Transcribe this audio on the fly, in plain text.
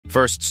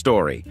First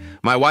story.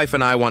 My wife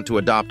and I want to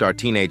adopt our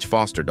teenage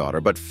foster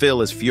daughter, but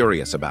Phil is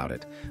furious about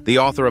it. The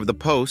author of the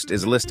post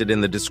is listed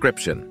in the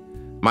description.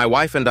 My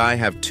wife and I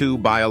have two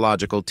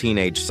biological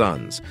teenage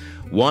sons,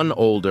 one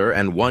older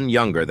and one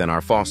younger than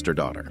our foster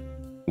daughter.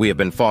 We have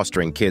been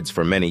fostering kids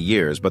for many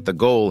years, but the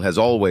goal has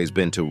always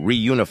been to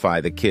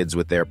reunify the kids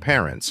with their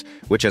parents,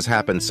 which has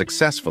happened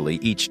successfully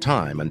each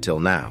time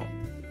until now.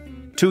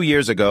 2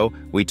 years ago,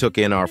 we took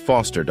in our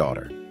foster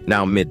daughter,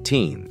 now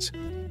mid-teens.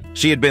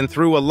 She had been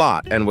through a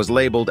lot and was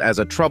labeled as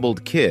a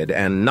troubled kid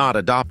and not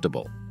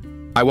adoptable.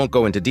 I won't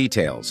go into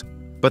details,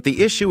 but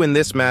the issue in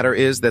this matter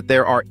is that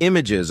there are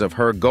images of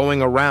her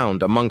going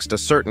around amongst a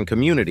certain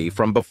community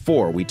from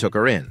before we took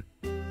her in.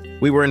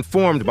 We were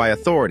informed by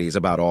authorities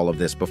about all of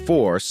this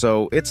before,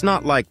 so it's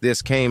not like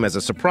this came as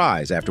a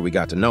surprise after we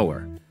got to know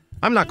her.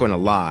 I'm not going to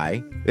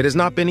lie, it has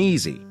not been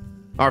easy.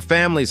 Our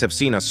families have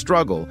seen us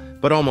struggle,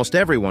 but almost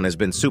everyone has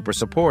been super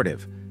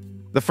supportive.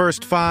 The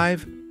first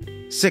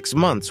 6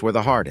 months were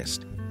the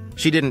hardest.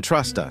 She didn't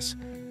trust us,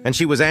 and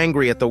she was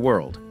angry at the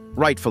world,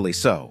 rightfully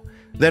so.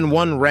 Then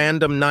one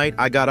random night,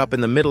 I got up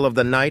in the middle of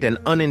the night and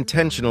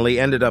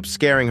unintentionally ended up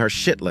scaring her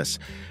shitless,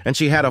 and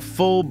she had a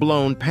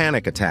full-blown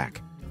panic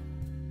attack.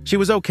 She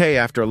was okay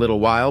after a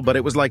little while, but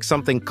it was like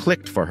something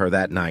clicked for her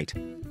that night.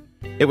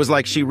 It was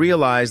like she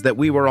realized that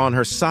we were on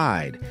her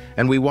side,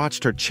 and we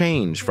watched her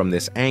change from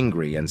this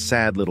angry and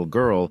sad little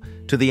girl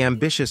to the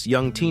ambitious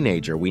young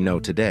teenager we know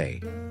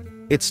today.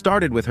 It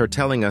started with her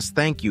telling us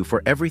thank you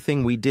for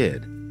everything we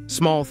did,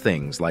 small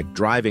things like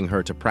driving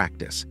her to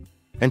practice,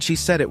 and she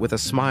said it with a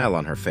smile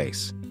on her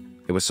face.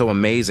 It was so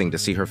amazing to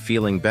see her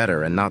feeling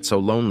better and not so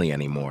lonely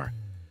anymore.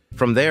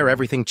 From there,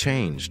 everything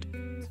changed.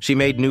 She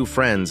made new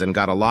friends and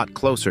got a lot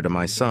closer to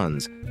my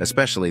sons,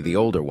 especially the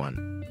older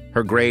one.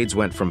 Her grades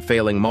went from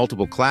failing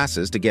multiple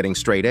classes to getting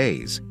straight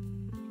A's.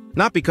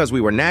 Not because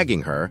we were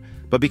nagging her,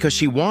 but because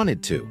she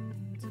wanted to.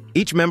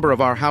 Each member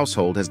of our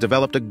household has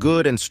developed a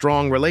good and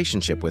strong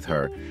relationship with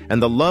her,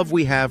 and the love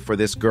we have for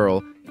this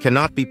girl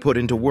cannot be put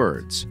into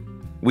words.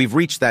 We've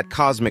reached that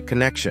cosmic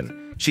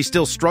connection. She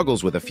still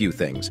struggles with a few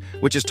things,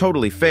 which is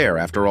totally fair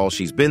after all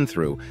she's been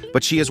through,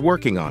 but she is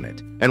working on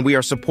it, and we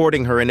are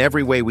supporting her in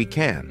every way we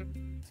can.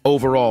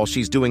 Overall,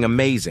 she's doing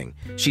amazing.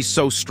 She's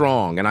so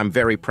strong, and I'm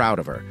very proud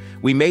of her.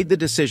 We made the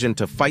decision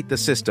to fight the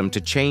system to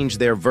change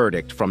their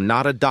verdict from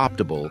not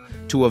adoptable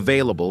to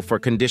available for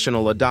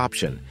conditional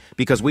adoption,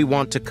 because we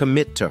want to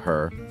commit to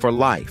her for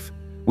life.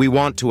 We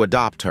want to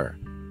adopt her.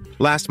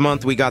 Last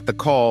month, we got the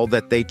call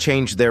that they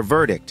changed their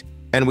verdict,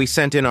 and we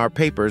sent in our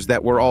papers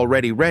that were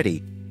already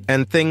ready,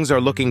 and things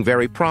are looking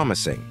very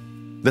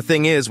promising. The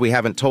thing is, we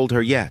haven't told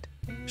her yet.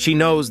 She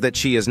knows that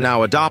she is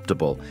now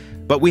adoptable,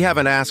 but we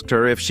haven't asked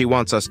her if she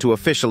wants us to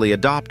officially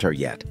adopt her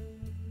yet.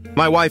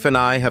 My wife and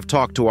I have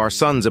talked to our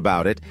sons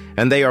about it,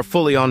 and they are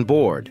fully on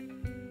board.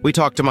 We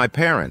talked to my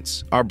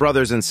parents, our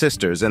brothers and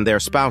sisters, and their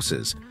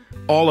spouses.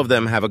 All of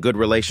them have a good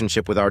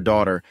relationship with our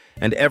daughter,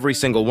 and every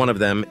single one of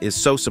them is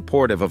so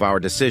supportive of our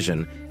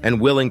decision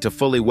and willing to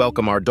fully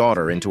welcome our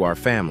daughter into our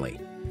family.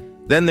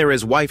 Then there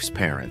is wife's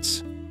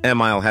parents.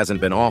 Emile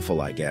hasn't been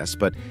awful, I guess,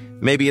 but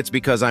maybe it's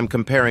because I'm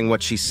comparing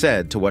what she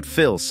said to what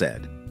Phil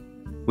said.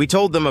 We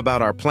told them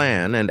about our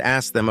plan and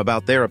asked them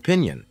about their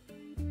opinion.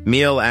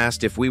 Miel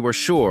asked if we were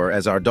sure,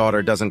 as our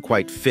daughter doesn't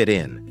quite fit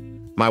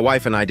in. My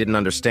wife and I didn't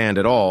understand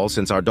at all,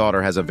 since our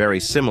daughter has a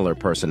very similar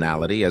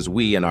personality as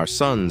we and our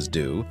sons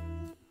do.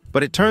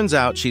 But it turns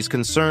out she's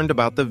concerned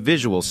about the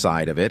visual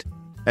side of it,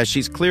 as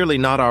she's clearly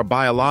not our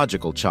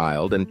biological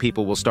child, and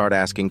people will start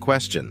asking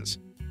questions.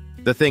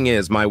 The thing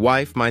is, my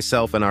wife,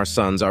 myself, and our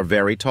sons are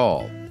very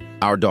tall.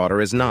 Our daughter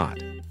is not.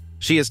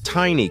 She is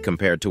tiny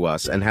compared to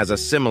us and has a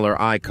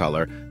similar eye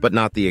color, but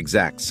not the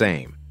exact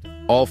same.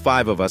 All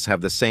 5 of us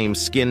have the same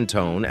skin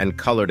tone and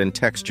colored and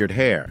textured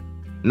hair.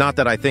 Not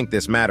that I think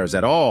this matters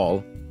at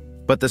all,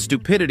 but the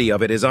stupidity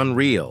of it is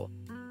unreal.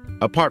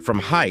 Apart from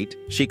height,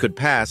 she could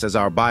pass as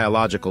our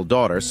biological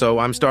daughter, so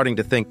I'm starting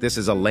to think this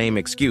is a lame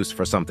excuse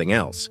for something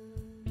else.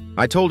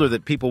 I told her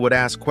that people would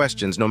ask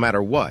questions no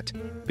matter what,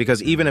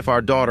 because even if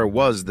our daughter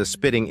was the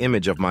spitting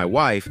image of my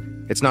wife,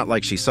 it's not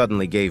like she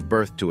suddenly gave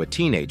birth to a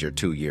teenager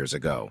 2 years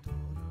ago.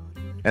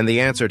 And the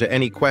answer to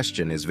any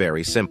question is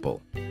very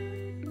simple.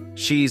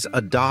 She's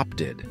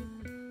adopted.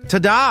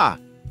 Ta-da!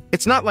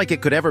 It's not like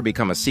it could ever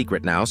become a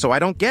secret now, so I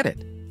don't get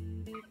it.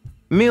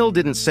 Miel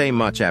didn't say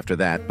much after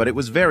that, but it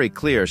was very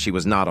clear she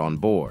was not on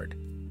board.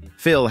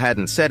 Phil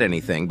hadn't said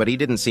anything, but he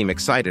didn't seem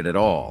excited at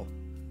all.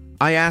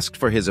 I asked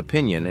for his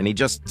opinion, and he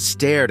just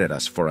stared at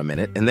us for a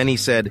minute, and then he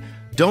said,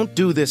 "Don't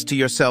do this to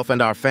yourself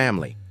and our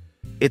family."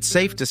 It's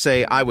safe to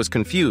say I was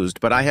confused,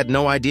 but I had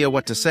no idea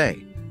what to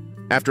say.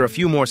 After a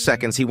few more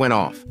seconds, he went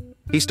off.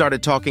 He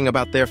started talking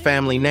about their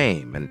family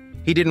name, and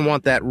he didn't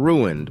want that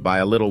ruined by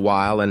a little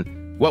while, and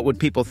what would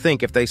people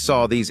think if they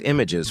saw these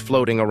images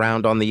floating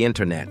around on the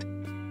internet?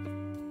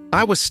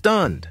 I was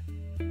stunned.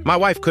 My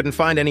wife couldn't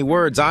find any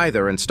words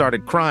either and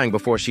started crying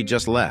before she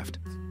just left.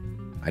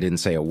 I didn't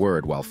say a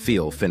word while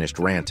Phil finished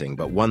ranting,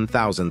 but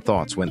 1,000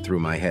 thoughts went through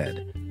my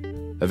head.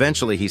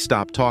 Eventually, he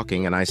stopped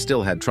talking, and I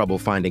still had trouble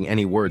finding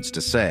any words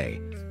to say.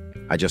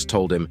 I just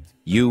told him,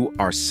 "You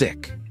are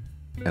sick,"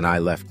 and I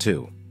left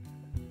too.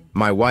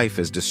 My wife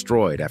is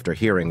destroyed after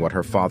hearing what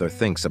her father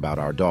thinks about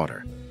our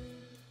daughter.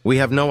 We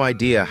have no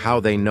idea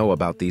how they know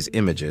about these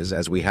images,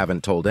 as we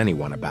haven't told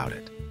anyone about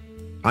it.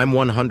 I'm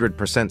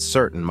 100%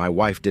 certain my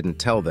wife didn't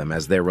tell them,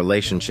 as their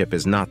relationship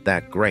is not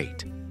that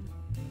great.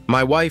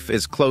 My wife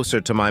is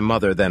closer to my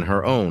mother than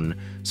her own,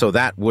 so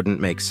that wouldn't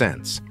make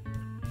sense.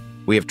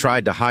 We have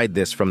tried to hide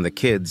this from the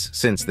kids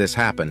since this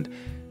happened,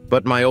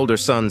 but my older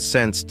son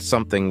sensed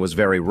something was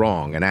very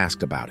wrong and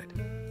asked about it.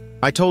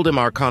 I told him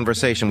our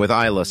conversation with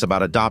Ilis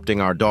about adopting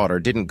our daughter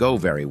didn't go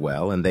very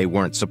well and they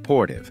weren't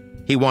supportive.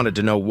 He wanted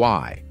to know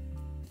why.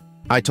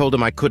 I told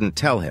him I couldn't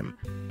tell him,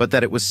 but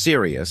that it was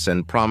serious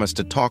and promised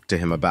to talk to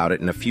him about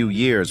it in a few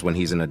years when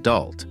he's an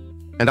adult.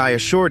 And I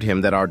assured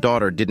him that our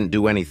daughter didn't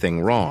do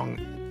anything wrong.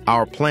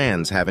 Our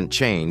plans haven't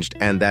changed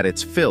and that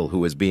it's Phil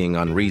who is being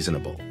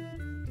unreasonable.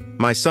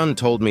 My son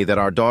told me that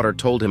our daughter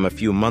told him a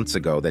few months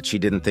ago that she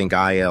didn't think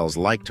ILs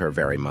liked her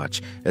very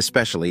much,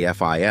 especially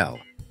FIL.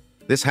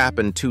 This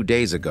happened 2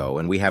 days ago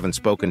and we haven't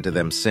spoken to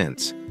them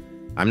since.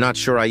 I'm not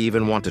sure I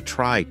even want to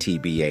try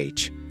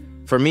TBH.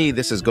 For me,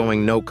 this is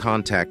going no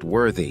contact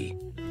worthy.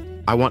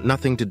 I want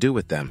nothing to do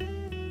with them.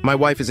 My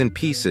wife is in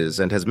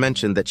pieces and has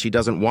mentioned that she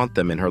doesn't want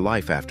them in her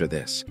life after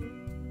this.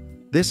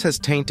 This has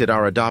tainted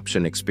our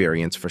adoption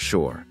experience for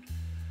sure.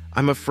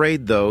 I'm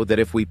afraid, though, that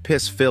if we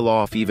piss Phil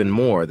off even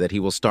more, that he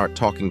will start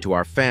talking to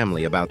our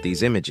family about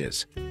these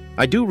images.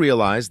 I do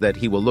realize that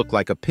he will look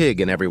like a pig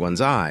in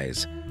everyone's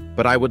eyes,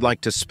 but I would like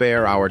to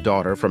spare our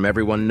daughter from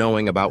everyone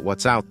knowing about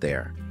what's out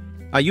there.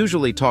 I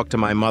usually talk to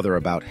my mother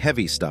about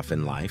heavy stuff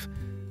in life,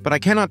 but I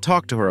cannot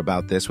talk to her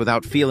about this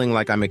without feeling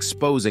like I'm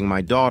exposing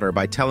my daughter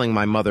by telling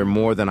my mother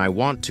more than I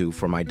want to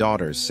for my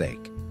daughter's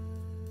sake.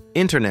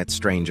 Internet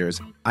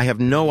strangers, I have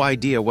no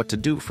idea what to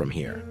do from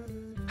here.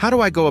 How do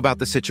I go about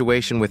the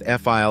situation with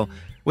FIL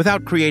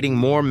without creating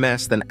more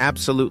mess than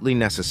absolutely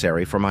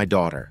necessary for my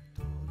daughter?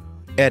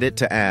 Edit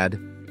to add,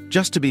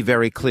 just to be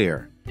very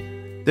clear,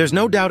 there's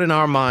no doubt in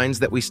our minds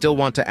that we still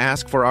want to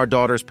ask for our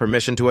daughter's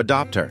permission to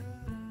adopt her.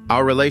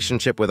 Our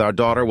relationship with our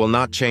daughter will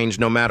not change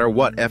no matter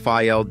what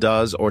FIL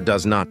does or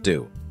does not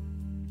do.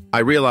 I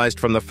realized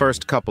from the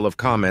first couple of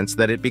comments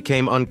that it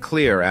became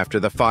unclear after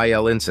the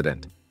FIL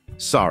incident.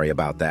 Sorry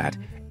about that.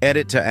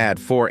 Edit to add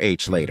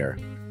 4H later.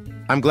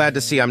 I'm glad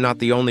to see I'm not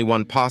the only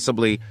one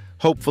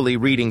hopefully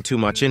reading too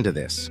much into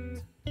this.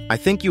 I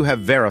think you have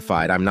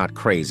verified I'm not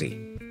crazy.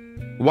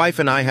 Wife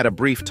and I had a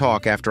brief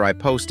talk after I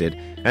posted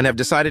and have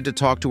decided to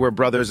talk to her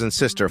brothers and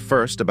sister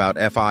first about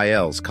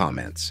FIL's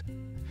comments.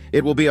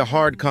 It will be a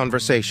hard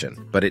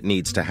conversation, but it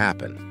needs to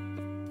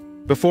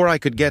happen. Before I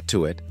could get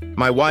to it,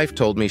 my wife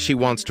told me she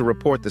wants to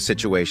report the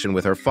situation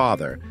with her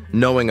father,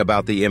 knowing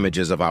about the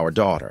images of our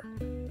daughter.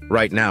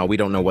 Right now, we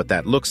don't know what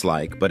that looks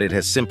like, but it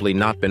has simply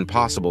not been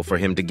possible for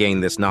him to gain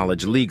this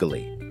knowledge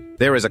legally.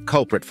 There is a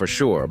culprit for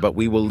sure, but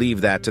we will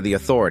leave that to the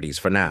authorities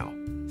for now.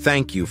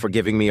 Thank you for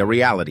giving me a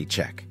reality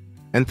check.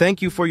 And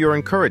thank you for your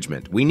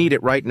encouragement. We need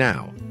it right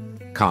now.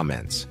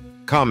 Comments.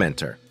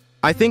 Commenter.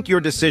 I think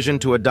your decision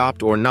to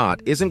adopt or not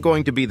isn't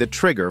going to be the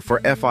trigger for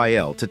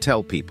FIL to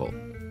tell people.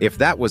 If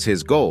that was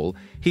his goal,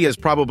 he has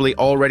probably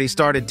already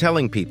started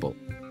telling people.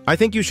 I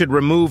think you should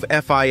remove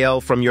FIL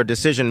from your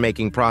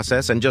decision-making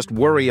process and just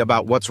worry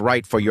about what's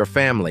right for your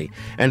family.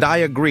 And I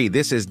agree,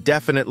 this is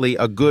definitely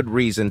a good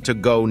reason to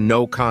go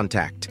no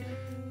contact.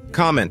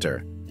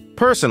 Commenter.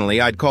 Personally,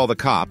 I'd call the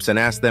cops and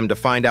ask them to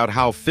find out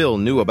how Phil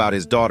knew about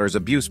his daughter's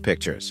abuse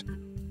pictures.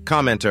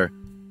 Commenter.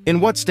 In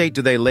what state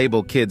do they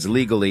label kids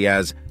legally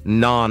as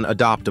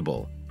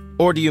non-adoptable?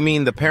 Or do you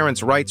mean the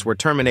parents' rights were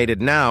terminated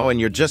now and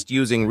you're just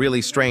using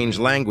really strange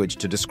language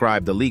to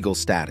describe the legal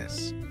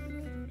status?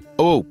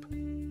 Oop.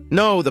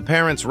 No, the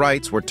parents'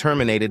 rights were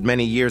terminated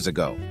many years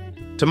ago.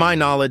 To my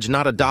knowledge,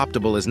 not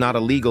adoptable is not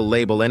a legal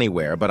label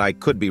anywhere, but I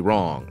could be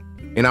wrong.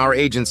 In our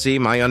agency,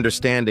 my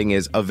understanding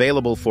is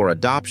available for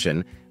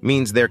adoption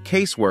means their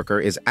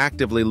caseworker is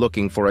actively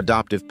looking for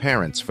adoptive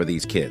parents for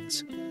these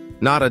kids.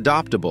 Not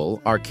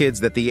adoptable are kids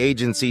that the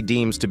agency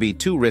deems to be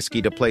too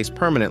risky to place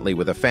permanently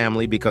with a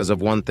family because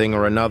of one thing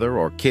or another,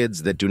 or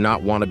kids that do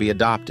not want to be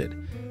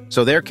adopted.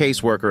 So their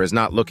caseworker is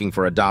not looking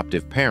for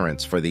adoptive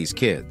parents for these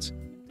kids.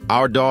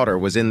 Our daughter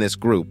was in this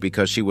group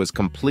because she was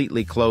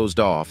completely closed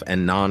off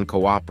and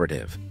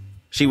non-cooperative.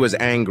 She was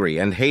angry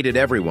and hated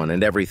everyone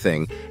and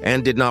everything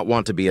and did not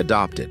want to be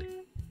adopted.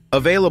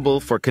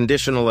 Available for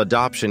conditional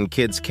adoption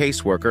kids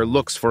caseworker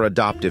looks for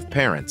adoptive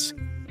parents.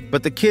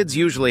 But the kids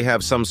usually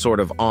have some sort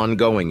of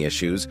ongoing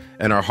issues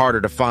and are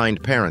harder to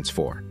find parents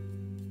for.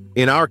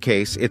 In our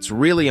case, it's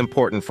really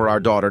important for our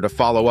daughter to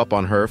follow up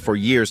on her for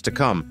years to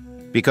come,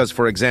 because,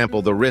 for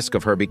example, the risk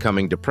of her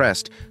becoming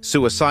depressed,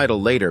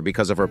 suicidal later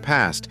because of her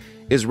past,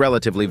 is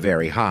relatively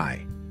very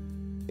high.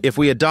 If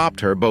we adopt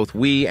her, both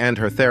we and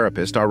her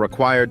therapist are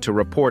required to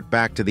report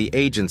back to the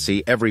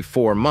agency every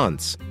 4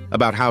 months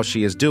about how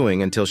she is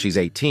doing until she's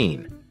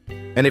 18.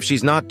 And if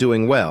she's not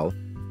doing well,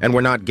 and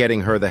we're not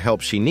getting her the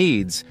help she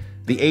needs,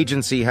 the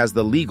agency has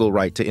the legal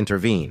right to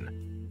intervene.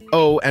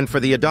 Oh, and for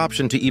the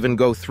adoption to even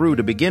go through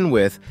to begin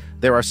with,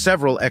 there are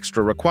several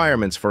extra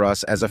requirements for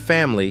us as a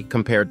family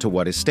compared to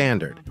what is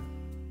standard.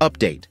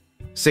 Update,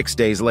 6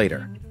 days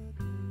later.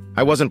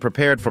 I wasn't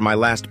prepared for my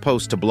last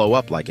post to blow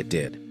up like it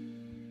did.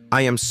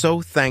 I am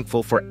so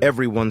thankful for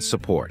everyone's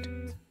support.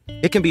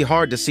 It can be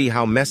hard to see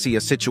how messy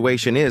a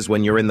situation is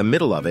when you're in the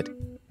middle of it,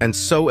 and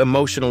so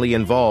emotionally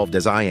involved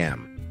as I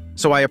am.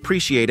 So I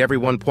appreciate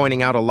everyone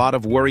pointing out a lot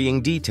of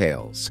worrying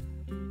details.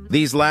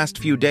 These last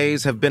few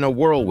days have been a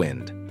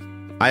whirlwind.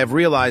 I have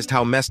realized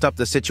how messed up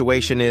the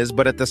situation is,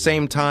 but at the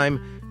same time,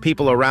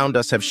 people around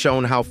us have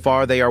shown how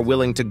far they are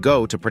willing to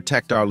go to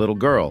protect our little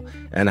girl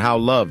and how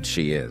loved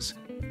she is.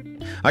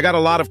 I got a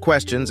lot of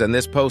questions, and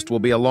this post will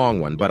be a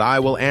long one, but I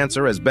will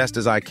answer as best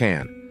as I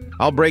can.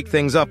 I'll break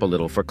things up a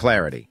little for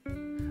clarity.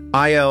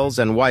 ILs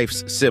and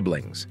wife's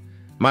siblings.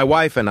 My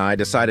wife and I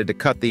decided to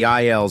cut the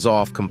ILs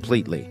off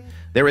completely.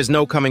 There is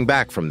no coming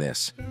back from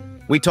this.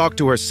 We talked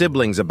to her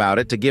siblings about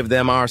it to give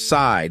them our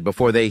side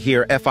before they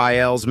hear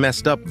FIL's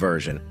messed up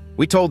version.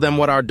 We told them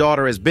what our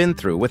daughter has been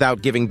through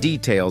without giving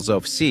details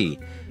of C.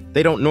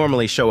 They don't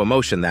normally show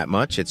emotion that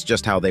much, it's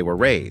just how they were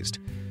raised.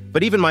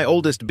 But even my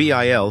oldest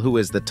BIL, who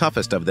is the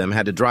toughest of them,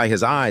 had to dry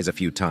his eyes a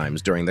few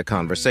times during the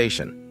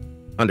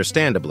conversation.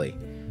 Understandably.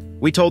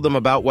 We told them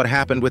about what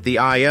happened with the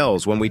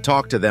ILs when we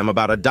talked to them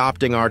about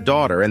adopting our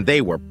daughter, and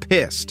they were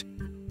pissed.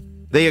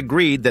 They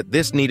agreed that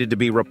this needed to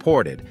be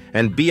reported,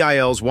 and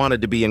BILs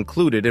wanted to be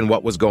included in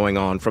what was going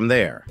on from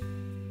there.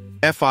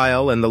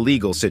 FIL and the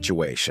legal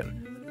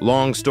situation.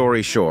 Long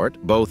story short,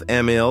 both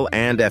MIL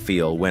and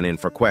FIL went in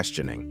for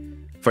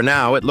questioning. For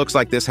now, it looks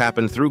like this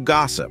happened through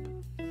gossip.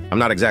 I'm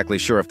not exactly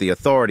sure if the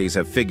authorities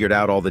have figured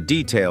out all the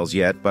details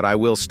yet, but I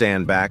will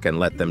stand back and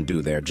let them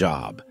do their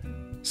job.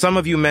 Some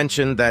of you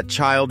mentioned that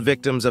child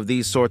victims of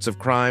these sorts of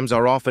crimes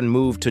are often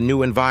moved to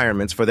new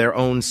environments for their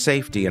own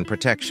safety and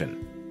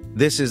protection.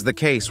 This is the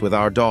case with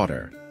our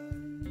daughter.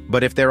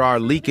 But if there are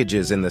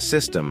leakages in the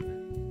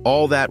system,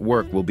 all that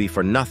work will be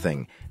for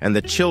nothing, and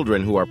the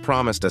children who are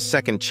promised a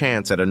second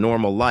chance at a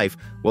normal life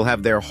will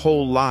have their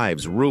whole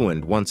lives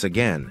ruined once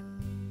again.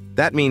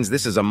 That means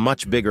this is a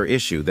much bigger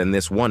issue than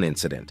this one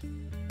incident.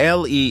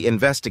 LE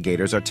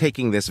investigators are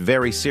taking this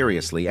very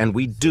seriously, and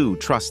we do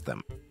trust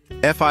them.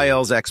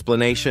 FIL's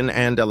explanation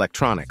and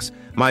electronics.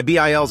 My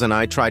BILs and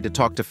I tried to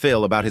talk to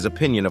Phil about his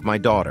opinion of my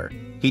daughter.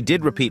 He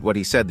did repeat what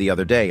he said the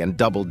other day and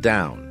doubled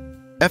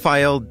down.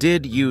 FIL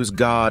did use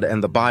God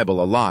and the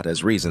Bible a lot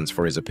as reasons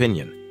for his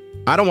opinion.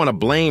 I don't want to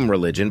blame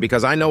religion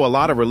because I know a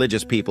lot of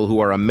religious people who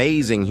are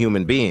amazing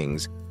human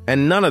beings,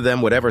 and none of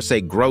them would ever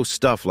say gross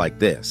stuff like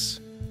this.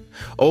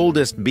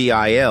 Oldest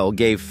BIL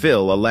gave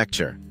Phil a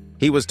lecture.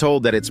 He was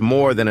told that it's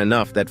more than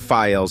enough that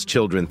FIL's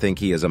children think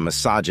he is a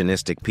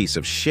misogynistic piece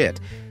of shit.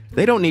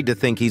 They don't need to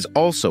think he's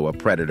also a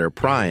predator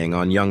prying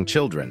on young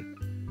children.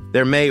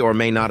 There may or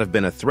may not have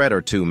been a threat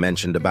or two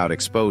mentioned about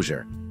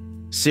exposure.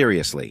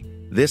 Seriously,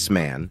 this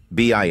man,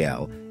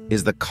 BIL,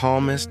 is the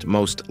calmest,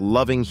 most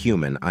loving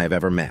human I have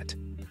ever met.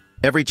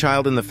 Every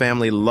child in the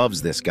family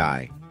loves this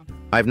guy.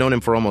 I've known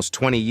him for almost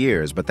 20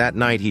 years, but that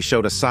night he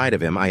showed a side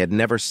of him I had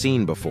never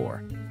seen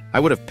before. I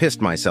would have pissed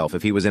myself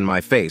if he was in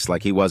my face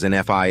like he was in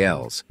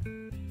FIL's.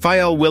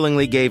 FIL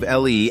willingly gave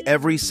LE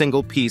every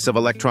single piece of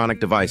electronic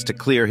device to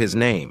clear his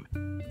name.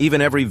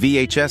 Even every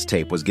VHS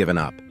tape was given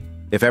up.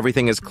 If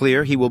everything is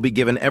clear, he will be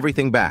given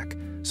everything back,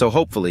 so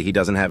hopefully he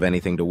doesn't have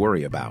anything to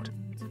worry about.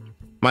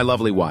 My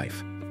lovely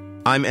wife.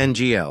 I'm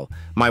NGL.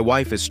 My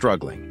wife is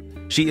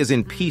struggling. She is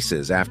in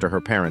pieces after her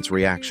parents'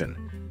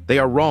 reaction. They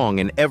are wrong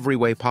in every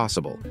way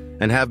possible,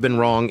 and have been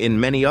wrong in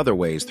many other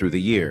ways through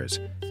the years.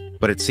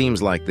 But it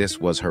seems like this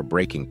was her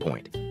breaking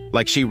point.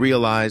 Like she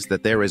realized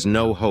that there is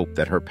no hope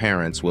that her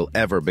parents will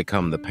ever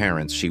become the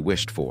parents she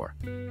wished for.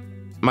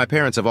 My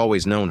parents have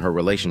always known her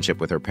relationship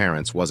with her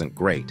parents wasn't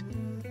great,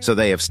 so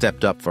they have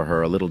stepped up for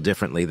her a little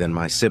differently than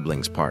my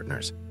siblings'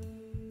 partners.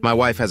 My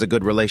wife has a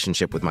good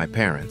relationship with my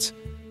parents,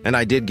 and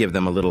I did give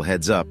them a little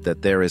heads up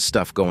that there is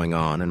stuff going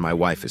on and my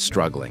wife is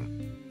struggling.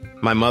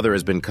 My mother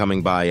has been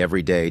coming by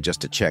every day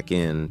just to check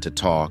in, to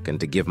talk, and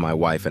to give my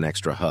wife an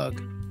extra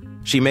hug.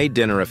 She made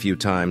dinner a few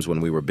times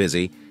when we were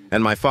busy,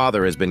 and my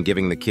father has been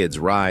giving the kids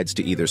rides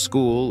to either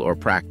school or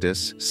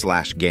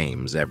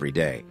practice/games every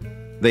day.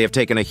 They have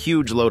taken a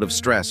huge load of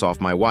stress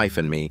off my wife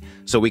and me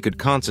so we could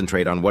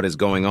concentrate on what is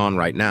going on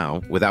right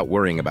now without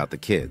worrying about the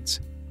kids.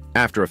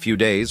 After a few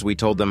days, we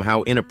told them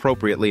how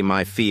inappropriately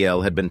my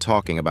FIL had been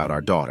talking about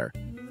our daughter.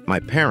 My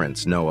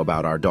parents know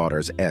about our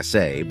daughter's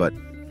SA, but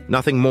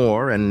nothing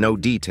more and no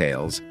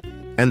details,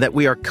 and that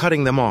we are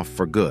cutting them off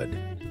for good.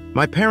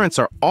 My parents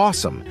are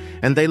awesome,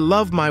 and they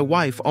love my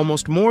wife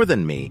almost more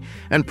than me,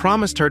 and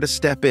promised her to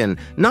step in,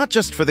 not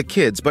just for the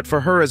kids, but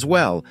for her as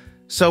well.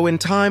 So in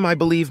time, I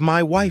believe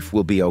my wife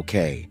will be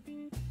okay.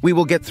 We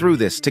will get through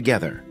this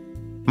together.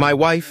 My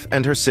wife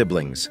and her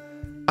siblings.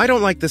 I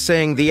don't like the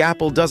saying, the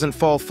apple doesn't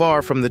fall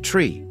far from the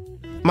tree.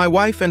 My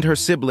wife and her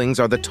siblings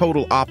are the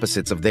total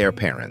opposites of their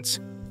parents.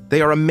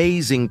 They are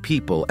amazing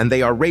people, and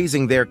they are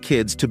raising their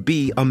kids to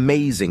be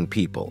amazing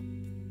people.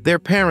 Their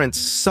parents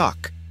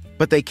suck,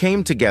 but they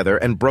came together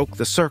and broke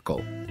the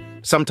circle.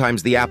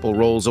 Sometimes the apple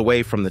rolls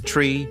away from the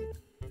tree.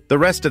 The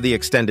rest of the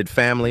extended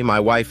family, my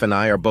wife and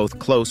I, are both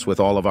close with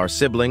all of our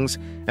siblings,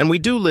 and we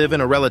do live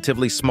in a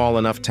relatively small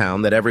enough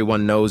town that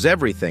everyone knows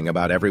everything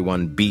about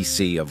everyone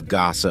BC of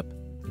gossip.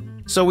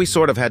 So we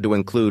sort of had to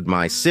include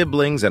my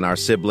siblings and our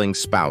siblings'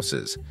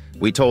 spouses.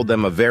 We told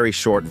them a very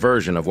short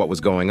version of what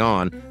was going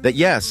on, that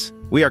yes,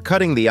 we are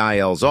cutting the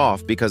ILs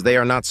off because they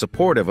are not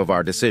supportive of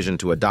our decision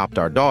to adopt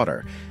our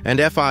daughter, and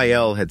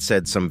FIL had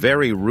said some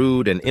very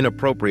rude and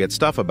inappropriate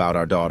stuff about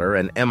our daughter,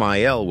 and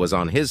MIL was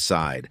on his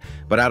side,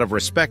 but out of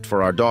respect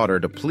for our daughter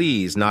to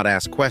please not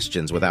ask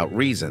questions without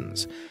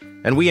reasons.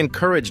 And we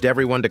encouraged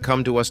everyone to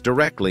come to us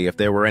directly if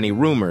there were any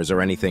rumors or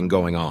anything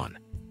going on.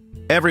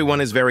 Everyone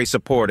is very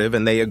supportive,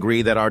 and they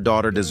agree that our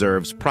daughter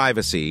deserves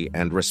privacy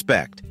and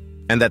respect,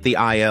 and that the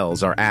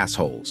ILs are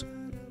assholes.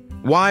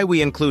 Why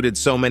we included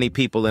so many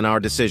people in our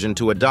decision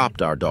to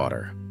adopt our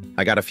daughter?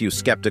 I got a few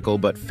skeptical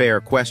but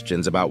fair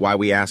questions about why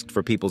we asked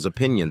for people's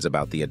opinions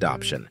about the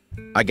adoption.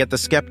 I get the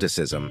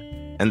skepticism,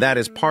 and that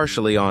is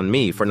partially on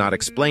me for not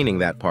explaining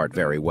that part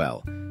very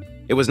well.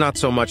 It was not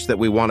so much that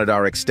we wanted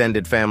our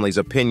extended family's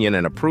opinion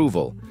and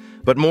approval,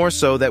 but more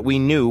so that we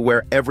knew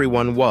where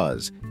everyone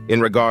was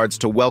in regards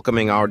to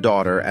welcoming our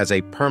daughter as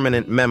a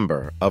permanent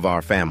member of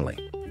our family.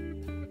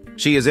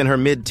 She is in her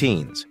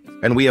mid-teens,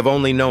 and we have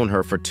only known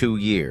her for 2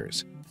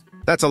 years.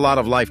 That's a lot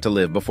of life to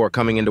live before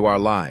coming into our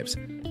lives.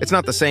 It's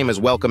not the same as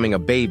welcoming a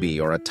baby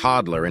or a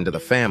toddler into the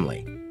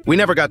family. We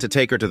never got to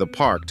take her to the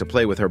park to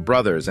play with her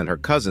brothers and her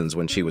cousins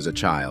when she was a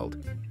child.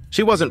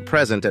 She wasn't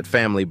present at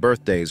family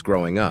birthdays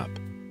growing up.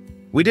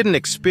 We didn't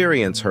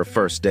experience her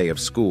first day of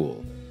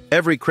school.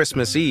 Every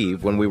Christmas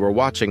Eve, when we were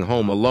watching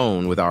Home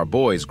Alone with our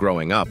boys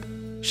growing up,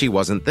 she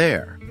wasn't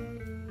there.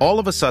 All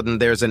of a sudden,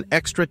 there's an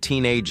extra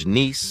teenage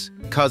niece,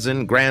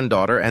 cousin,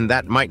 granddaughter, and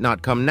that might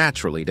not come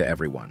naturally to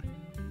everyone.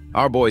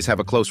 Our boys have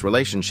a close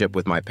relationship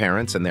with my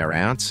parents and their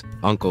aunts,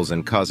 uncles,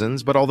 and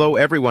cousins, but although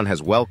everyone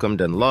has welcomed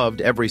and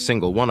loved every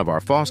single one of our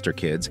foster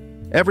kids,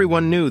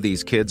 everyone knew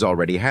these kids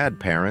already had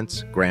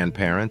parents,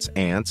 grandparents,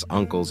 aunts,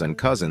 uncles, and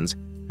cousins,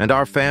 and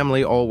our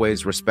family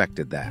always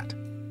respected that.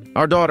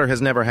 Our daughter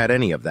has never had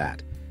any of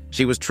that.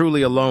 She was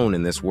truly alone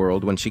in this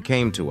world when she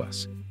came to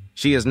us.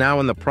 She is now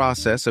in the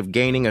process of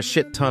gaining a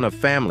shit ton of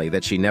family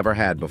that she never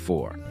had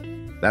before.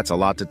 That's a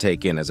lot to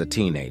take in as a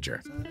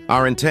teenager.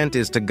 Our intent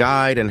is to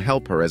guide and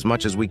help her as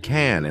much as we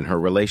can in her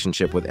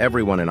relationship with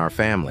everyone in our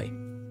family.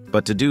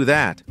 But to do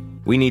that,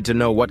 we need to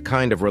know what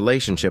kind of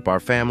relationship our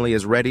family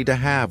is ready to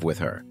have with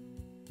her.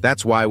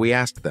 That's why we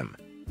asked them,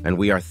 and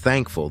we are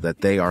thankful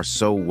that they are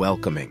so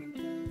welcoming.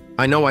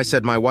 I know I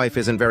said my wife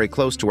isn't very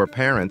close to her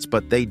parents,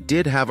 but they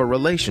did have a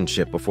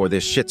relationship before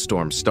this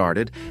shitstorm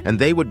started, and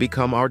they would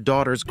become our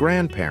daughter's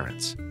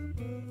grandparents.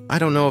 I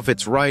don't know if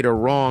it's right or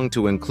wrong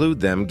to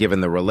include them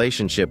given the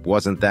relationship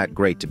wasn't that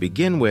great to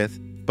begin with,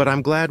 but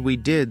I'm glad we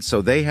did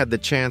so they had the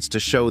chance to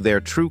show their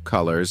true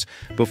colors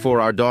before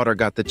our daughter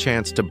got the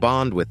chance to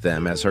bond with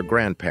them as her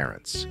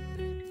grandparents.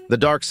 The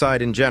dark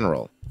side in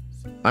general.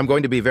 I'm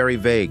going to be very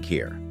vague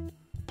here.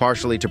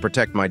 Partially to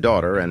protect my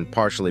daughter, and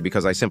partially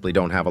because I simply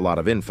don't have a lot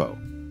of info.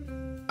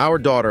 Our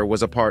daughter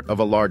was a part of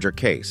a larger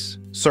case,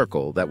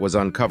 Circle, that was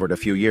uncovered a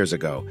few years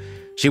ago.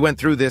 She went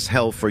through this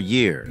hell for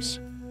years.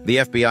 The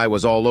FBI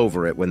was all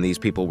over it when these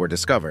people were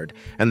discovered,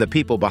 and the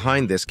people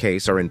behind this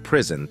case are in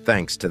prison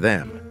thanks to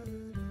them.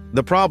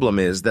 The problem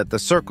is that the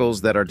circles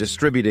that are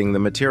distributing the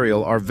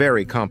material are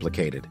very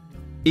complicated.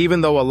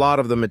 Even though a lot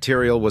of the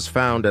material was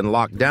found and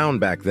locked down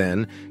back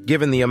then,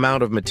 given the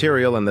amount of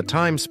material and the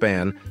time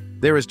span,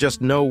 there is just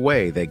no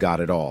way they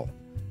got it all.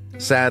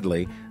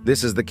 Sadly,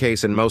 this is the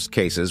case in most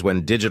cases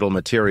when digital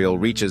material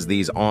reaches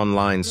these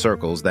online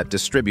circles that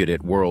distribute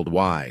it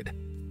worldwide.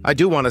 I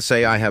do want to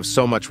say I have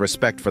so much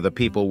respect for the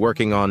people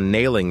working on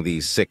nailing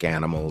these sick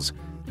animals,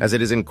 as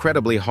it is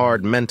incredibly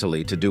hard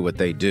mentally to do what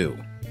they do.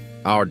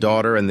 Our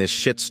daughter in this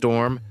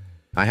shitstorm,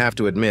 I have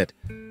to admit,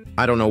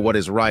 I don't know what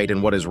is right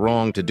and what is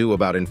wrong to do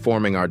about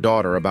informing our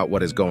daughter about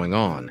what is going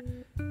on.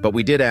 But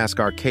we did ask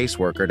our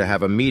caseworker to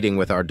have a meeting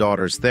with our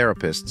daughter's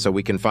therapist so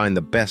we can find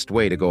the best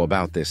way to go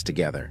about this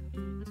together.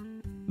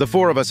 The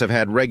four of us have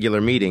had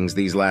regular meetings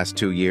these last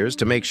 2 years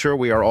to make sure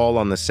we are all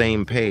on the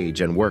same page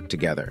and work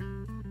together.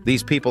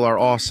 These people are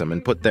awesome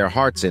and put their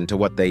hearts into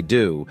what they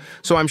do,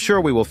 so I'm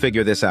sure we will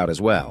figure this out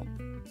as well.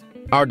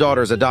 Our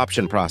daughter's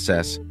adoption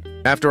process.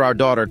 After our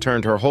daughter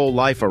turned her whole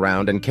life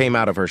around and came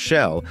out of her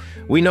shell,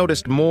 we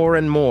noticed more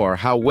and more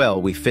how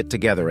well we fit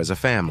together as a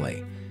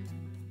family.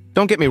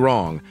 Don't get me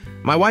wrong,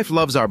 my wife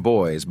loves our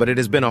boys, but it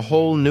has been a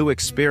whole new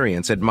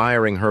experience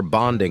admiring her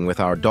bonding with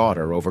our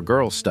daughter over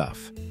girl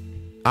stuff.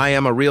 I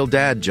am a real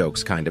dad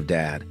jokes kind of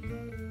dad.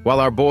 While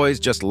our boys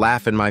just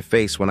laugh in my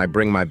face when I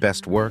bring my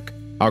best work,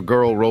 our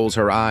girl rolls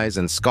her eyes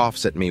and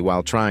scoffs at me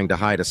while trying to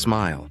hide a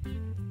smile.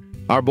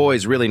 Our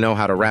boys really know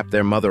how to wrap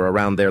their mother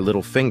around their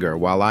little finger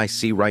while I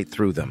see right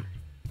through them.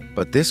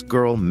 But this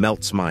girl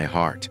melts my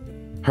heart.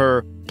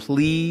 Her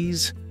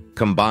please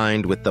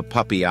combined with the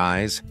puppy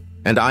eyes,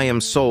 and I am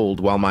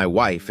sold while my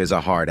wife is a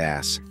hard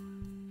ass.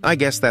 I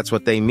guess that's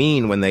what they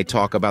mean when they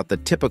talk about the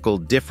typical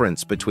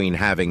difference between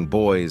having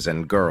boys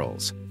and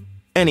girls.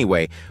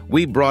 Anyway,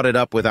 we brought it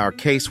up with our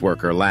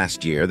caseworker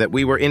last year that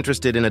we were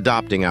interested in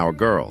adopting our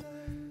girl.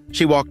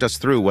 She walked us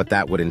through what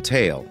that would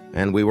entail,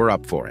 and we were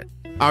up for it.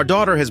 Our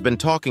daughter has been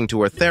talking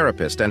to her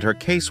therapist and her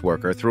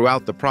caseworker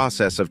throughout the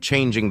process of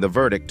changing the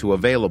verdict to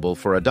available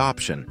for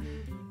adoption,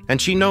 and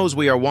she knows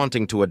we are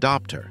wanting to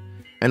adopt her,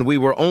 and we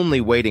were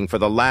only waiting for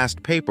the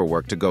last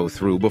paperwork to go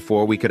through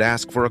before we could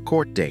ask for a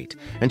court date,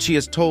 and she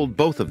has told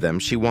both of them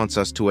she wants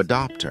us to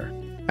adopt her.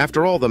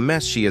 After all the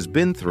mess she has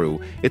been through,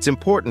 it's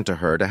important to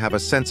her to have a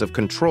sense of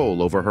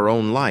control over her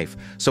own life,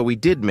 so we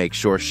did make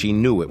sure she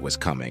knew it was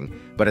coming,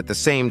 but at the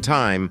same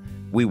time,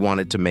 we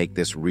wanted to make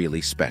this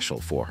really special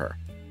for her.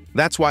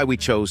 That's why we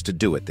chose to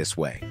do it this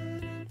way.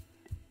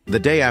 The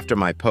day after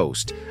my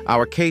post,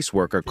 our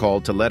caseworker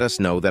called to let us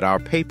know that our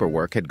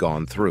paperwork had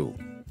gone through.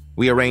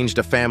 We arranged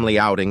a family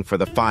outing for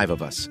the 5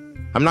 of us.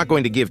 I'm not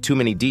going to give too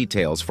many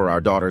details for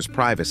our daughter's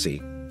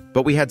privacy,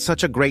 but we had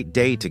such a great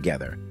day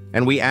together,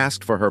 and we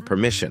asked for her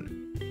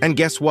permission. And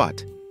guess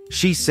what?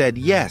 She said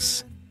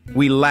yes.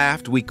 We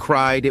laughed, we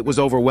cried, it was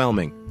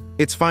overwhelming.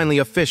 It's finally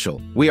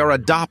official. We are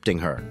adopting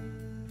her.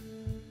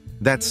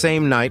 That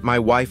same night, my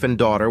wife and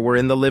daughter were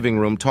in the living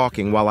room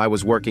talking while I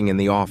was working in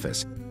the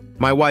office.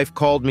 My wife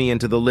called me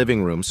into the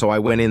living room, so I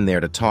went in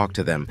there to talk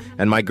to them,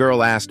 and my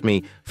girl asked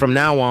me, "From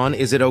now on,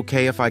 is it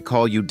okay if I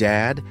call you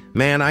Dad?"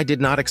 Man, I did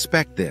not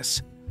expect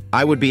this.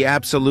 I would be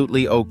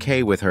absolutely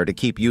okay with her to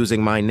keep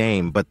using my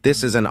name, but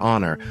this is an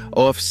honor.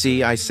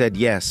 OFC, I said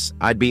yes,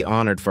 I'd be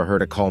honored for her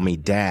to call me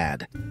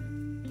Dad.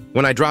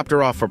 When I dropped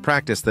her off for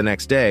practice the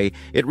next day,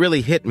 it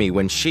really hit me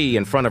when she,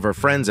 in front of her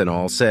friends and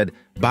all, said,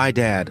 "Bye,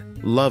 Dad,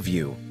 love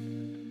you."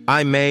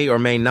 I may or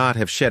may not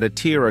have shed a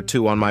tear or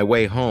two on my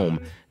way home.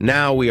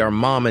 Now we are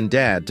mom and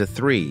dad to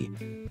 3.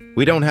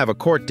 We don't have a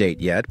court date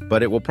yet,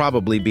 but it will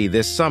probably be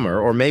this summer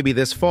or maybe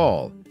this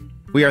fall.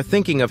 We are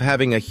thinking of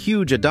having a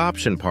huge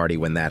adoption party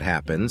when that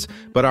happens,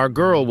 but our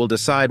girl will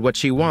decide what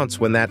she wants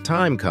when that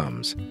time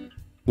comes.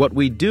 What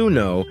we do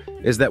know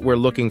is that we're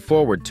looking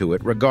forward to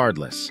it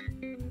regardless.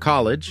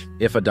 College,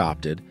 if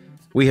adopted.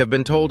 We have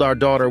been told our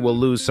daughter will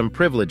lose some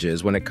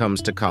privileges when it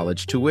comes to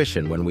college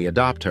tuition when we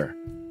adopt her.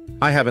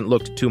 I haven't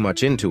looked too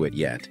much into it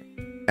yet,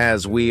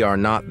 as we are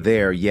not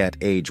there yet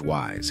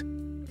age-wise.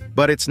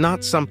 But it's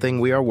not something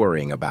we are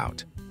worrying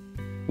about.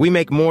 We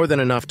make more than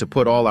enough to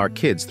put all our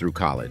kids through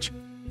college.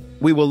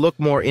 We will look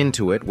more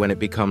into it when it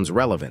becomes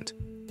relevant.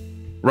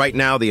 Right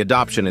now, the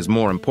adoption is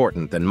more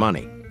important than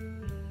money.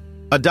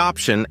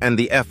 Adoption and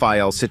the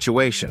FIL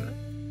situation.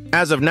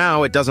 As of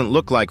now, it doesn't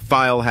look like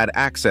FIL had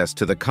access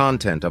to the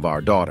content of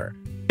our daughter.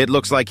 It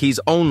looks like he's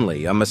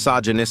only a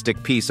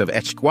misogynistic piece of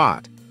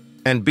eshkwat.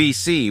 And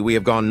BC, we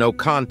have gone no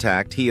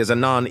contact, he is a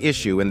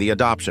non-issue in the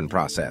adoption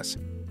process.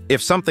 If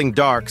something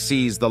dark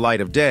sees the light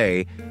of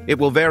day, it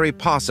will very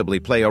possibly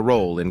play a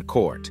role in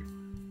court.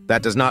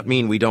 That does not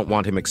mean we don't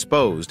want him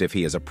exposed if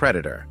he is a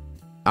predator.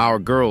 Our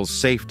girl's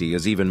safety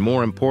is even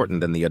more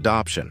important than the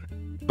adoption.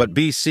 But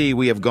BC,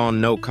 we have gone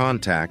no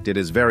contact, it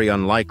is very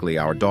unlikely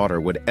our daughter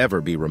would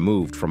ever be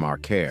removed from our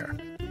care.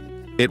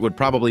 It would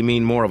probably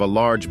mean more of a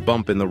large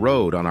bump in the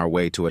road on our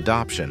way to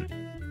adoption.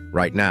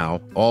 Right now,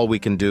 all we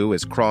can do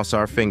is cross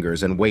our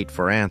fingers and wait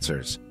for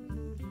answers.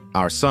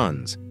 Our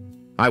sons.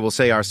 I will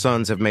say our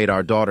sons have made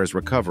our daughter's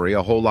recovery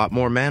a whole lot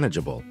more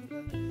manageable.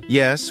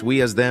 Yes,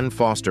 we as then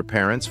foster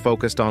parents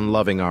focused on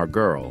loving our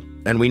girl,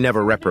 and we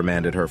never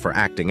reprimanded her for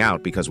acting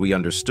out because we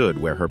understood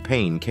where her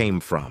pain came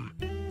from.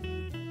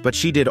 But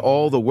she did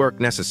all the work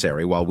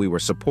necessary while we were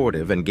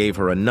supportive and gave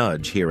her a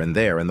nudge here and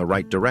there in the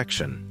right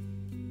direction.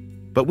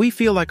 But we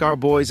feel like our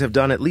boys have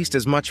done at least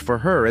as much for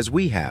her as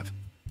we have.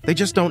 They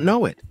just don't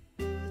know it.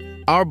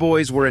 Our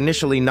boys were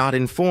initially not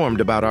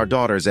informed about our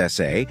daughter's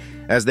SA,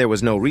 as there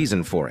was no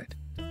reason for it.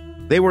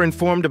 They were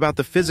informed about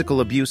the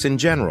physical abuse in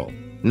general,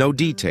 no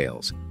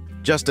details,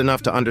 just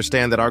enough to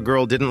understand that our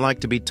girl didn't like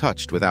to be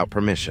touched without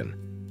permission.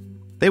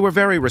 They were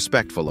very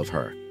respectful of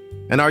her,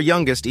 and our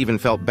youngest even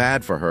felt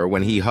bad for her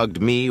when he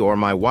hugged me or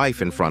my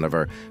wife in front of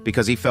her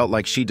because he felt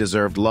like she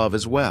deserved love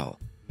as well.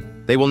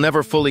 They will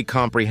never fully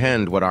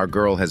comprehend what our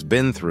girl has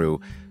been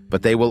through,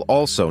 but they will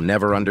also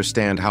never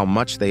understand how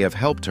much they have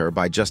helped her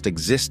by just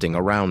existing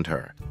around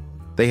her.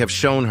 They have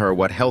shown her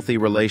what healthy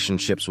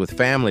relationships with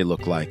family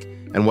look like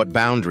and what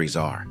boundaries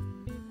are.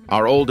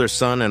 Our older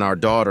son and our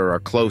daughter are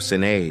close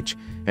in age,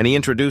 and he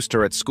introduced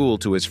her at school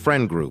to his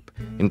friend group,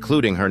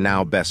 including her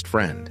now best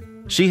friend.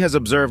 She has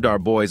observed our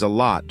boys a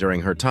lot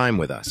during her time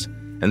with us,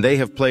 and they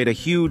have played a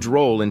huge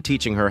role in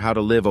teaching her how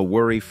to live a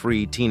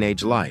worry-free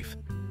teenage life.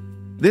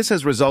 This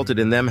has resulted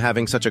in them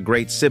having such a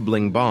great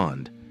sibling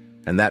bond,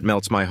 and that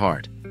melts my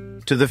heart.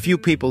 To the few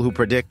people who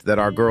predict that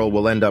our girl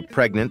will end up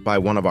pregnant by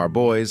one of our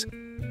boys,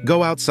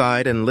 go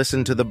outside and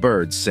listen to the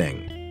birds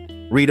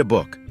sing. Read a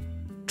book.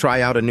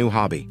 Try out a new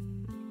hobby.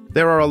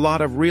 There are a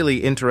lot of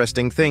really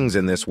interesting things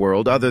in this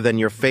world other than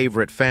your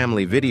favorite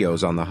family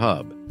videos on the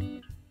hub.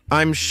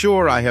 I'm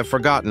sure I have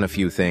forgotten a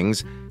few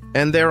things,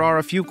 And there are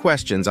a few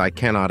questions I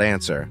cannot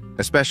answer,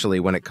 especially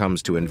when it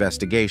comes to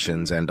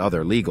investigations and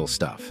other legal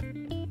stuff.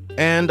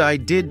 And I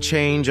did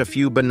change a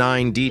few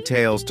benign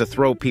details to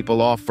throw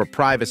people off for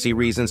privacy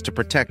reasons to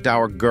protect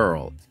our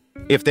girl.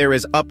 If there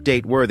is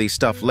update-worthy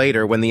stuff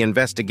later when the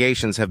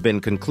investigations have been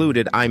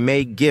concluded, I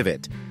may give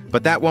it,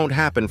 but that won't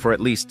happen for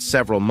at least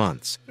several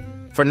months.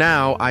 For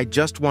now, I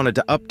just wanted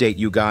to update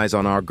you guys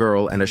on our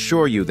girl and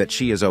assure you that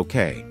she is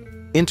okay.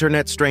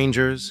 Internet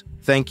strangers,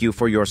 thank you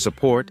for your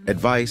support,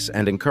 advice,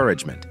 and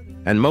encouragement.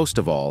 And most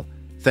of all,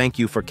 thank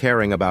you for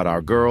caring about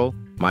our girl,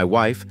 my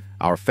wife,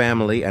 our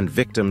family, and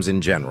victims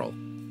in general.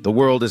 The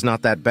world is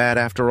not that bad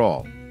after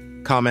all.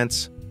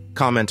 Comments?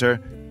 Commenter?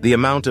 The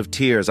amount of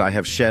tears I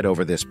have shed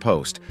over this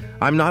post.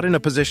 I'm not in a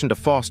position to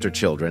foster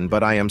children,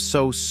 but I am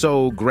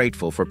so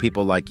grateful for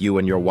people like you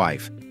and your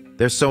wife.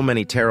 There's so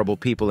many terrible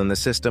people in the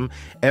system.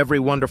 Every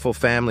wonderful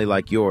family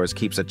like yours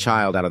keeps a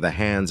child out of the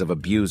hands of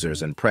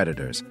abusers and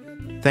predators.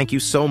 Thank you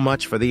so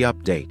much for the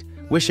update.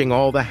 Wishing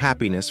all the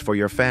happiness for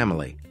your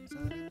family.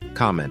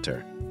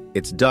 Commenter.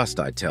 It's dust,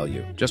 I tell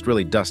you. Just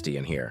really dusty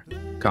in here.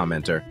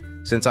 Commenter.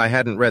 Since I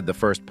hadn't read the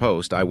first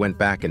post, I went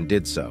back and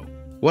did so.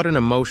 What an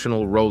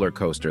emotional roller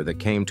coaster that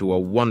came to a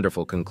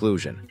wonderful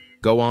conclusion.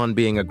 Go on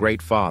being a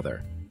great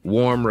father.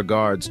 Warm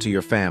regards to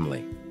your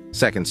family.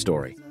 Second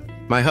story.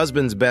 My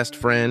husband's best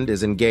friend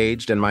is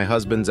engaged and my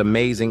husband's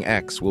amazing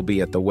ex will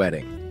be at the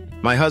wedding.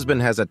 My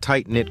husband has a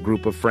tight-knit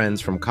group of friends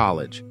from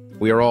college.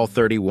 We are all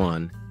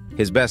 31.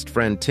 His best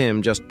friend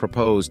Tim just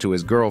proposed to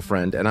his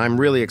girlfriend and I'm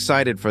really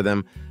excited for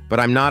them, but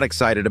I'm not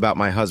excited about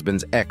my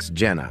husband's ex,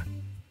 Jenna.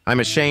 I'm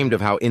ashamed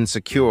of how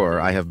insecure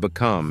I have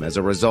become as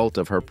a result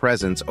of her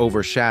presence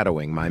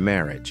overshadowing my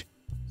marriage.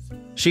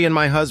 She and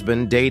my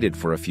husband dated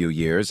for a few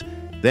years,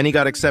 then he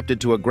got accepted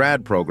to a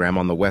grad program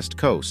on the West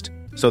Coast,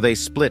 so they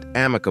split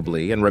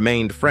amicably and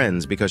remained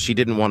friends because she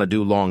didn't want to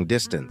do long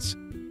distance.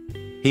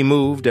 He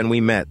moved and we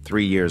met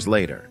 3 years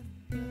later.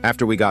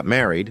 After we got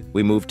married,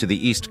 we moved to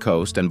the East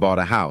Coast and bought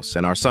a house,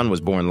 and our son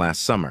was born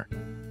last summer.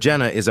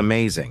 Jenna is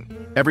amazing.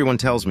 Everyone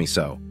tells me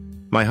so.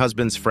 My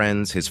husband's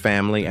friends, his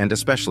family, and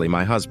especially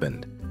my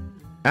husband.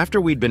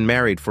 After we'd been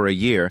married for a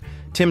year,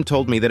 Tim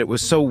told me that it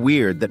was so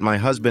weird that my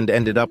husband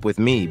ended up with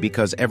me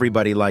because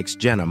everybody likes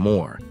Jenna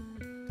more.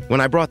 When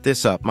I brought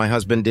this up, my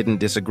husband didn't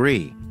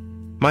disagree.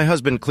 My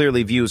husband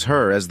clearly views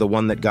her as the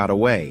one that got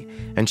away,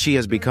 and she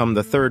has become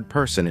the third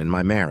person in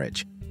my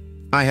marriage.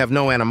 I have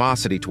no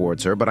animosity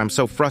towards her, but I'm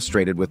so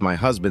frustrated with my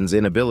husband's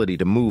inability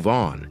to move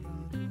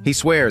on. He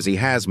swears he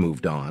has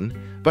moved on,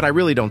 but I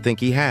really don't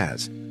think he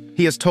has.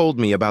 He has told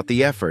me about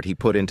the effort he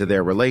put into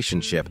their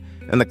relationship,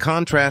 and the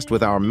contrast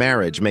with our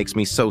marriage makes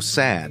me so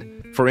sad.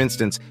 For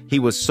instance, he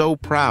was so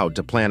proud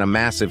to plan a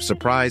massive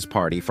surprise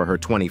party for her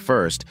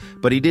 21st,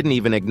 but he didn't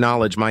even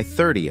acknowledge my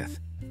 30th.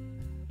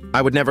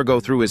 I would never go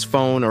through his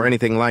phone or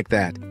anything like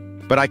that,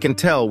 but I can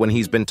tell when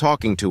he's been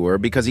talking to her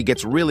because he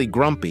gets really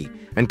grumpy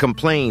and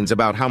complains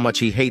about how much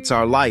he hates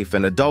our life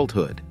and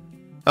adulthood.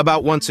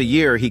 About once a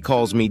year, he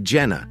calls me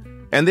Jenna.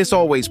 And this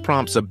always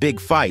prompts a big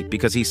fight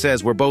because he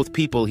says we're both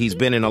people he's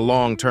been in a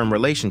long-term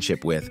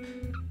relationship with,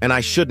 and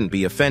I shouldn't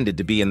be offended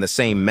to be in the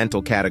same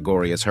mental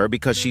category as her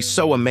because she's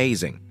so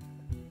amazing.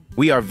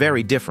 We are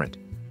very different.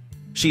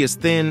 She is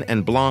thin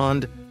and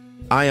blonde.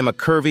 I am a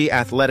curvy,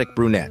 athletic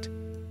brunette.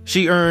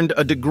 She earned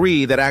a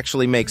degree that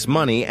actually makes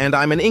money, and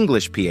I'm an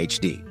English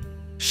PhD.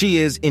 She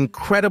is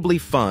incredibly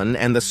fun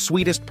and the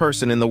sweetest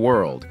person in the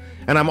world,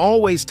 and I'm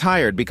always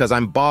tired because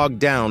I'm bogged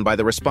down by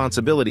the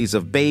responsibilities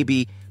of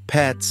baby,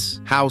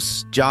 pets,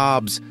 house,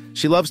 jobs.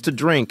 She loves to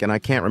drink, and I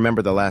can't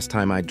remember the last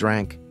time I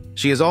drank.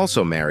 She is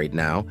also married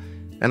now,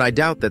 and I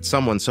doubt that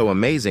someone so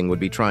amazing would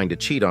be trying to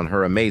cheat on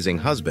her amazing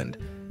husband.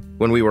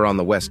 When we were on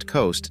the West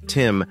Coast,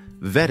 Tim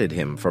vetted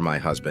him for my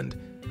husband,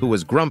 who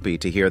was grumpy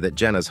to hear that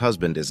Jenna's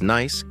husband is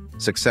nice,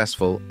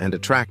 successful, and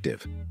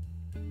attractive.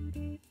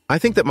 I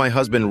think that my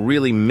husband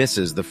really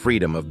misses the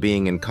freedom of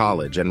being in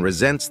college and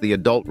resents the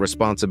adult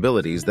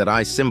responsibilities that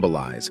I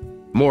symbolize: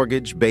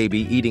 mortgage,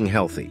 baby, eating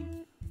healthy.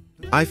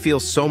 I feel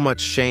so much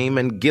shame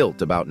and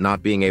guilt about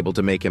not being able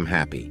to make him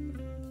happy.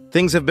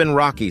 Things have been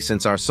rocky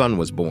since our son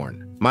was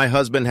born. My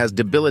husband has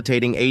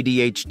debilitating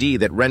ADHD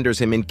that renders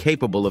him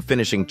incapable of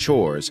finishing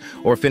chores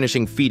or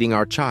finishing feeding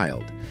our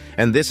child.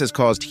 And this has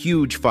caused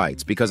huge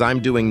fights because I'm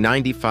doing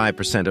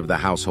 95% of the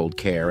household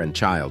care and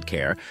child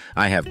care.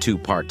 I have 2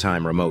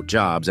 part-time remote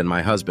jobs and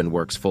my husband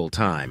works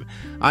full-time.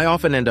 I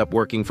often end up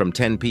working from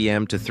 10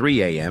 p.m. to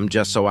 3 a.m.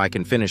 just so I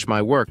can finish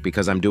my work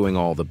because I'm doing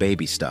all the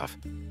baby stuff.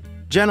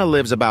 Jenna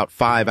lives about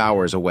 5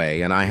 hours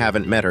away and I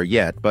haven't met her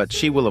yet, but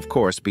she will of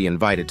course be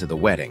invited to the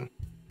wedding.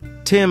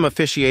 Tim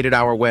officiated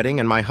our wedding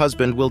and my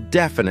husband will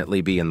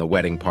definitely be in the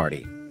wedding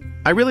party.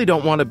 I really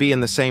don't want to be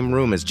in the same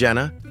room as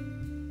Jenna.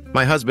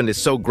 My husband is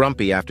so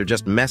grumpy after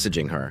just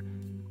messaging her.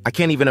 I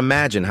can't even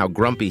imagine how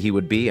grumpy he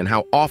would be and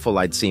how awful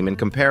I'd seem in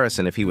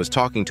comparison if he was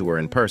talking to her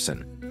in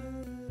person.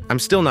 I'm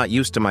still not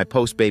used to my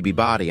post-baby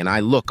body and I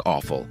look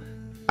awful.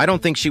 I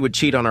don't think she would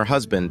cheat on her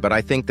husband, but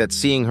I think that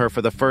seeing her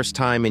for the first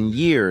time in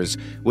years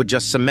would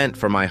just cement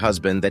for my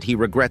husband that he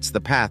regrets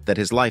the path that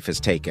his life has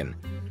taken.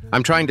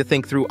 I'm trying to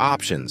think through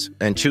options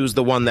and choose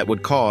the one that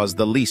would cause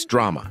the least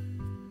drama.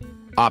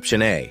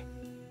 Option A.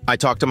 I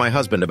talk to my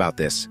husband about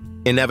this,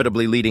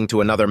 inevitably leading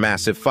to another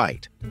massive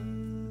fight.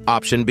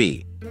 Option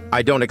B.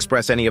 I don't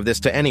express any of this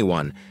to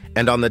anyone,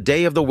 and on the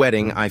day of the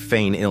wedding, I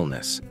feign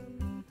illness.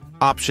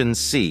 Option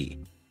C.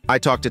 I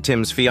talk to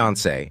Tim's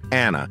fiancée,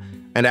 Anna,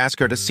 and ask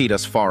her to seat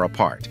us far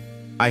apart.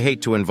 I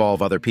hate to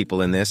involve other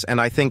people in this, and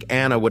I think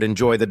Anna would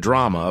enjoy the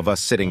drama of us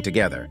sitting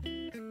together.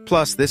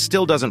 Plus, this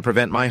still doesn't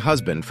prevent my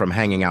husband from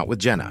hanging out with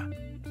Jenna.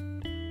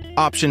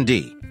 Option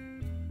D.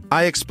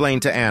 I explain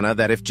to Anna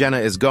that if Jenna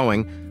is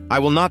going, I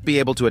will not be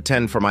able to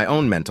attend for my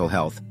own mental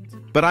health,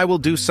 but I will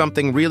do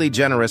something really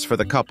generous for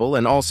the couple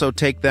and also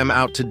take them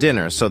out to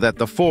dinner so that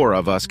the four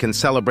of us can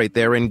celebrate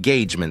their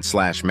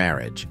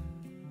engagement/marriage.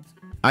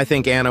 I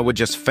think Anna would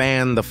just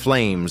fan the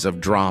flames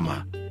of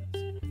drama.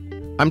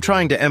 I'm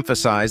trying to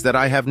emphasize that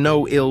I have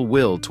no ill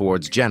will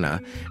towards Jenna,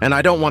 and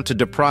I don't want to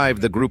deprive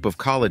the group of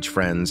college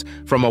friends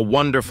from a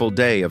wonderful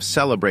day of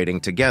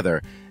celebrating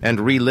together and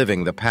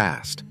reliving the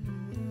past.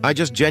 I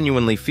just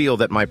genuinely feel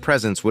that my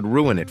presence would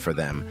ruin it for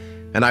them,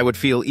 and I would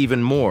feel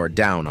even more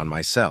down on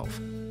myself.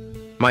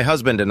 My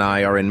husband and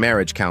I are in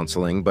marriage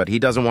counseling, but he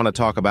doesn't want to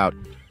talk about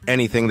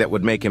anything that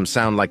would make him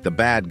sound like the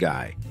bad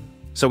guy.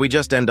 So we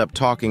just end up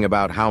talking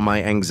about how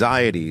my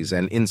anxieties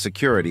and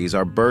insecurities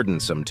are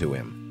burdensome to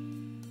him.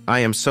 I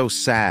am so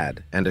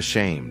sad and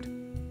ashamed.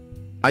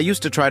 I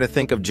used to try to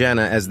think of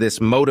Jenna as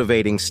this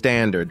motivating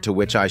standard to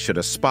which I should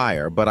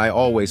aspire, but I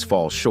always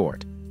fall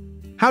short.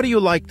 How do you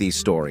like these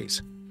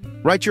stories?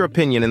 Write your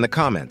opinion in the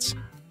comments.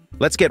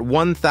 Let's get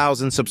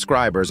 1,000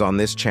 subscribers on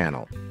this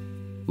channel.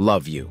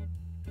 Love you.